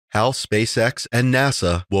how SpaceX and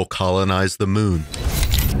NASA will colonize the moon.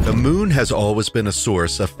 The moon has always been a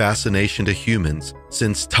source of fascination to humans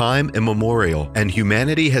since time immemorial, and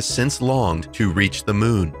humanity has since longed to reach the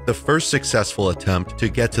moon. The first successful attempt to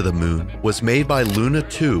get to the moon was made by Luna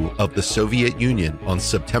 2 of the Soviet Union on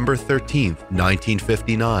September 13,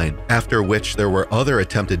 1959, after which there were other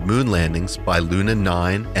attempted moon landings by Luna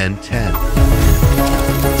 9 and 10.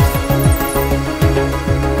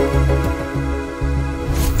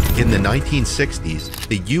 In the 1960s,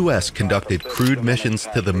 the U.S. conducted crewed missions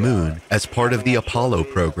to the moon as part of the Apollo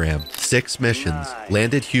program. 6 missions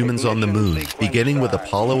landed humans on the moon, beginning with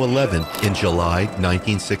Apollo 11 in July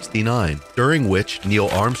 1969, during which Neil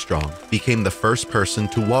Armstrong became the first person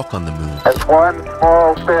to walk on the moon. That's one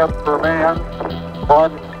small step for man,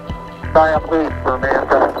 one giant leap for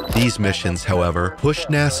mankind. These missions, however, pushed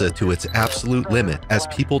NASA to its absolute limit as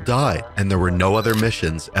people died, and there were no other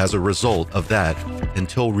missions as a result of that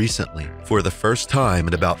until recently. For the first time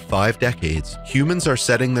in about 5 decades, humans are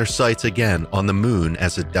setting their sights again on the moon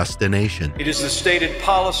as a destination. It is the stated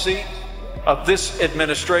policy of this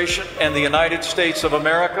administration and the United States of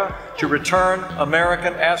America to return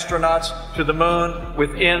American astronauts to the moon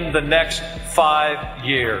within the next 5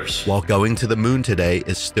 years. While going to the moon today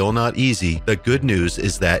is still not easy, the good news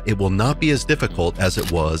is that it will not be as difficult as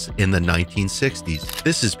it was in the 1960s.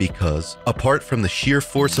 This is because, apart from the sheer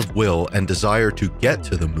force of will and desire to get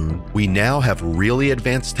to the moon, we now have really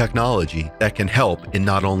advanced technology that can help in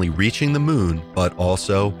not only reaching the moon, but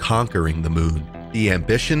also conquering the moon. The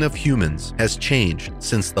ambition of humans has changed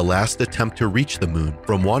since the last attempt to reach the moon,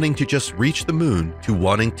 from wanting to just reach the moon to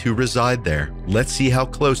wanting to reside there. Let's see how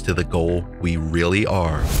close to the goal we really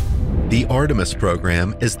are. The Artemis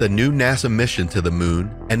program is the new NASA mission to the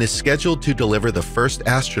moon and is scheduled to deliver the first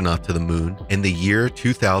astronaut to the moon in the year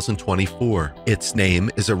 2024. Its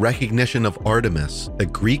name is a recognition of Artemis, the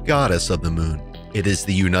Greek goddess of the moon. It is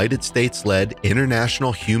the United States-led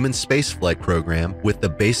international human spaceflight program with the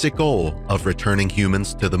basic goal of returning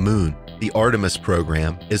humans to the moon. The Artemis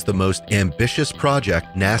program is the most ambitious project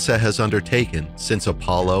NASA has undertaken since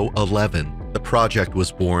Apollo 11. The project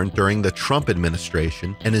was born during the Trump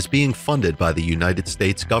administration and is being funded by the United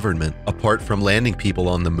States government. Apart from landing people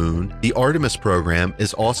on the moon, the Artemis program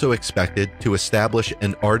is also expected to establish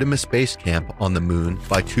an Artemis base camp on the moon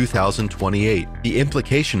by 2028. The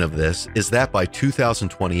implication of this is that by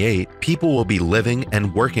 2028, people will be living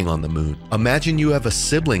and working on the moon. Imagine you have a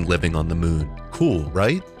sibling living on the moon. Cool,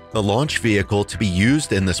 right? The launch vehicle to be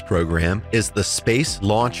used in this program is the Space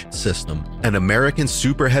Launch System, an American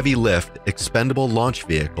super heavy lift expendable launch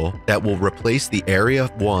vehicle that will replace the Area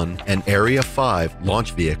 1 and Area 5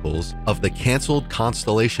 launch vehicles of the canceled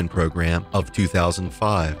Constellation program of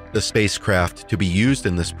 2005. The spacecraft to be used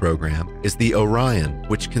in this program is the Orion,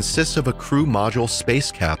 which consists of a crew module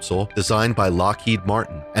space capsule designed by Lockheed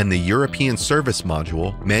Martin, and the European Service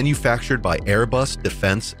Module manufactured by Airbus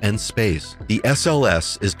Defence and Space. The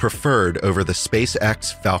SLS is preferred over the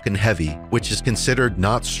SpaceX Falcon Heavy, which is considered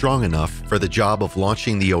not strong enough for the job of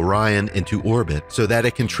launching the Orion into orbit so that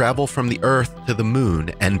it can travel from the Earth to the moon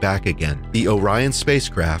and back again. The Orion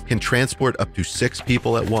spacecraft can transport up to 6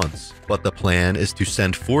 people at once, but the plan is to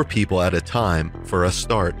send 4 people at a time for a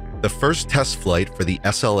start. The first test flight for the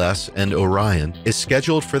SLS and Orion is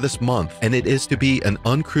scheduled for this month, and it is to be an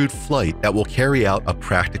uncrewed flight that will carry out a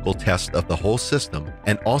practical test of the whole system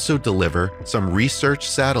and also deliver some research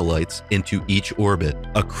satellites into each orbit.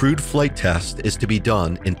 A crewed flight test is to be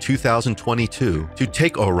done in 2022 to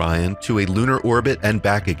take Orion to a lunar orbit and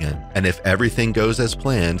back again, and if everything goes as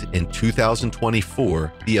planned, in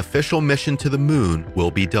 2024, the official mission to the moon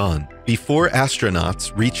will be done. Before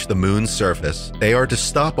astronauts reach the moon's surface, they are to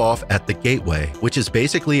stop off at the Gateway, which is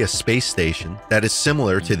basically a space station that is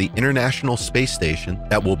similar to the International Space Station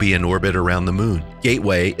that will be in orbit around the moon.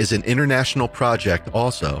 Gateway is an international project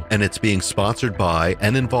also, and it's being sponsored by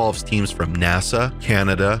and involves teams from NASA,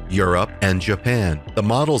 Canada, Europe, and Japan. The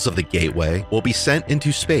models of the Gateway will be sent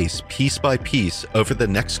into space piece by piece over the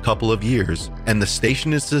next couple of years, and the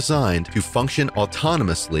station is designed to function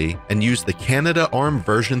autonomously and use the Canadarm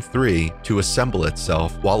version 3 to assemble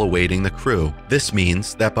itself while awaiting the crew. This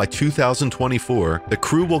means that by 2024, the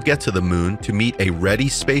crew will get to the moon to meet a ready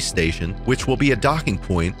space station, which will be a docking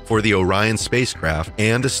point for the Orion spacecraft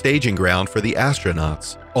and a staging ground for the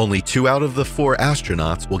astronauts. Only 2 out of the 4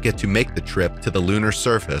 astronauts will get to make the trip to the lunar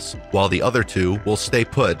surface, while the other 2 will stay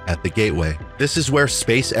put at the gateway. This is where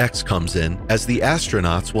SpaceX comes in, as the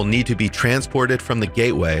astronauts will need to be transported from the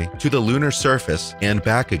gateway to the lunar surface and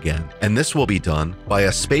back again. And this will be done by a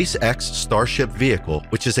SpaceX Starship vehicle,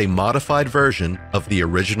 which is a modified version of the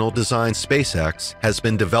original design SpaceX has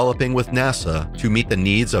been developing with NASA to meet the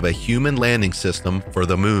needs of a human landing system for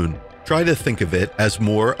the moon. Try to think of it as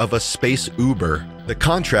more of a space Uber. The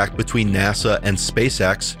contract between NASA and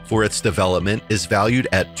SpaceX for its development is valued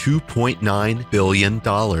at $2.9 billion.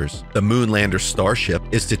 The Moonlander Starship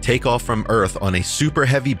is to take off from Earth on a super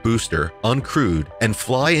heavy booster, uncrewed, and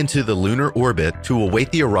fly into the lunar orbit to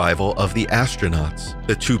await the arrival of the astronauts.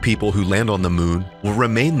 The 2 people who land on the moon will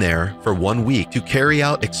remain there for 1 week to carry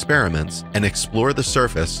out experiments and explore the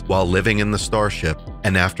surface while living in the Starship.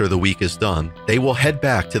 And after the week is done, they will head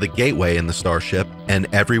back to the gateway in the Starship, and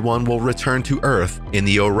everyone will return to Earth in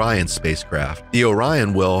the Orion spacecraft. The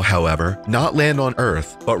Orion will, however, not land on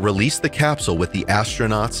Earth, but release the capsule with the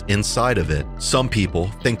astronauts inside of it. Some people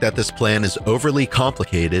think that this plan is overly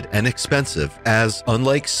complicated and expensive, as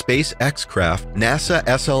unlike SpaceX craft, NASA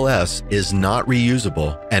SLS is not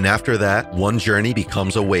reusable, and after that, one journey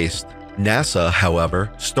becomes a waste. NASA,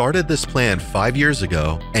 however, started this plan 5 years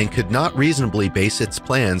ago and could not reasonably base its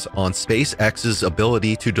plans on SpaceX's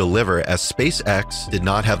ability to deliver, as SpaceX did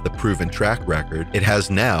not have the proven track record it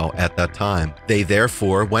has now at that time. They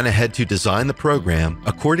therefore went ahead to design the program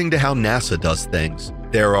according to how NASA does things.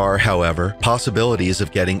 There are, however, possibilities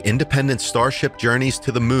of getting independent Starship journeys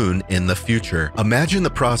to the moon in the future. Imagine the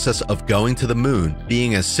process of going to the moon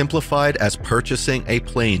being as simplified as purchasing a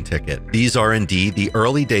plane ticket. These are indeed the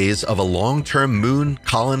early days of a long-term moon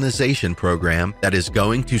colonization program that is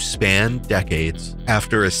going to span decades.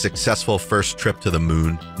 After a successful first trip to the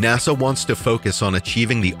moon, NASA wants to focus on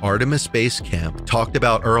achieving the Artemis base camp talked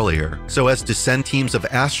about earlier, so as to send teams of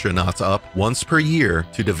astronauts up once per year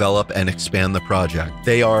to develop and expand the project.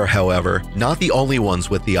 They are, however, not the only ones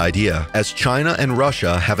with the idea, as China and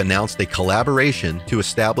Russia have announced a collaboration to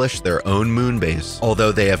establish their own moon base.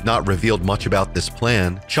 Although they have not revealed much about this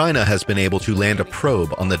plan, China has been able to land a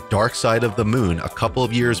probe on the dark side of the moon a couple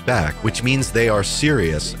of years back, which means they are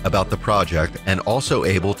serious about the project and also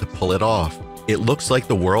able to pull it off. It looks like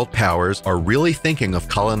the world powers are really thinking of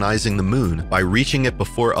colonizing the moon by reaching it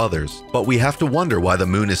before others. But we have to wonder why the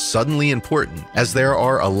moon is suddenly important, as there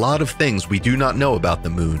are a lot of things we do not know about the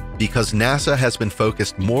moon, because NASA has been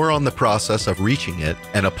focused more on the process of reaching it,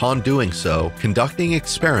 and upon doing so, conducting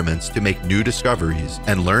experiments to make new discoveries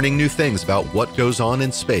and learning new things about what goes on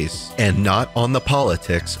in space, and not on the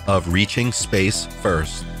politics of reaching space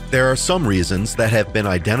first. There are some reasons that have been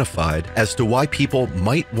identified as to why people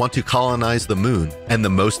might want to colonize the moon, and the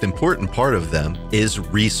most important part of them is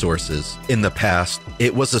resources. In the past,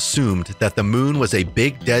 it was assumed that the moon was a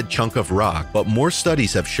big dead chunk of rock, but more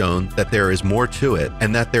studies have shown that there is more to it,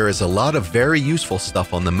 and that there is a lot of very useful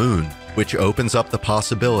stuff on the moon, which opens up the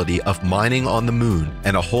possibility of mining on the moon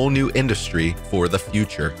and a whole new industry for the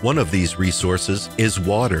future. One of these resources is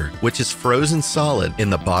water, which is frozen solid in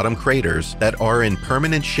the bottom craters that are in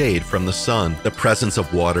permanent shade from the sun. The presence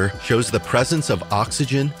of water shows the presence of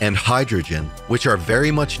oxygen and hydrogen, which are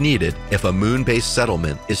very much needed if a moon-based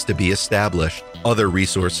settlement is to be established. Other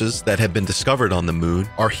resources that have been discovered on the moon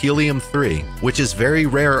are helium-3, which is very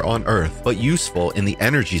rare on Earth, but useful in the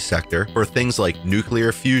energy sector for things like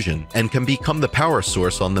nuclear fusion, and can become the power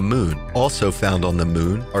source on the moon. Also found on the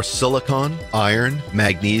moon are silicon, iron,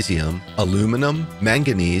 magnesium, aluminum,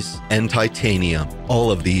 manganese, and titanium. All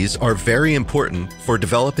of these are very important for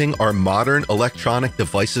developing our modern electronic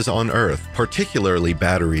devices on Earth, particularly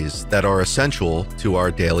batteries that are essential to our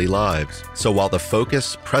daily lives. So while the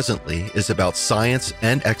focus presently is about science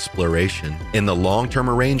and exploration, in the long-term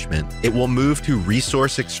arrangement, it will move to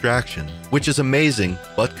resource extraction, which is amazing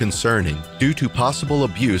but concerning due to possible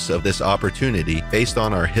abuse of this opportunity based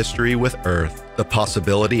on our history with Earth. The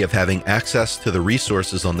possibility of having access to the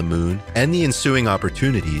resources on the moon and the ensuing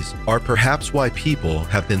opportunities are perhaps why people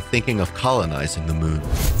have been thinking of colonizing the moon.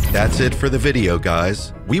 That's it for the video,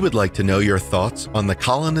 guys. We would like to know your thoughts on the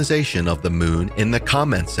colonization of the moon in the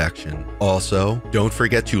comment section. Also, don't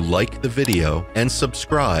forget to like the video and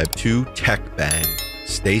subscribe to Tech Bang.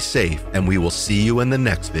 Stay safe, and we will see you in the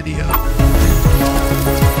next video.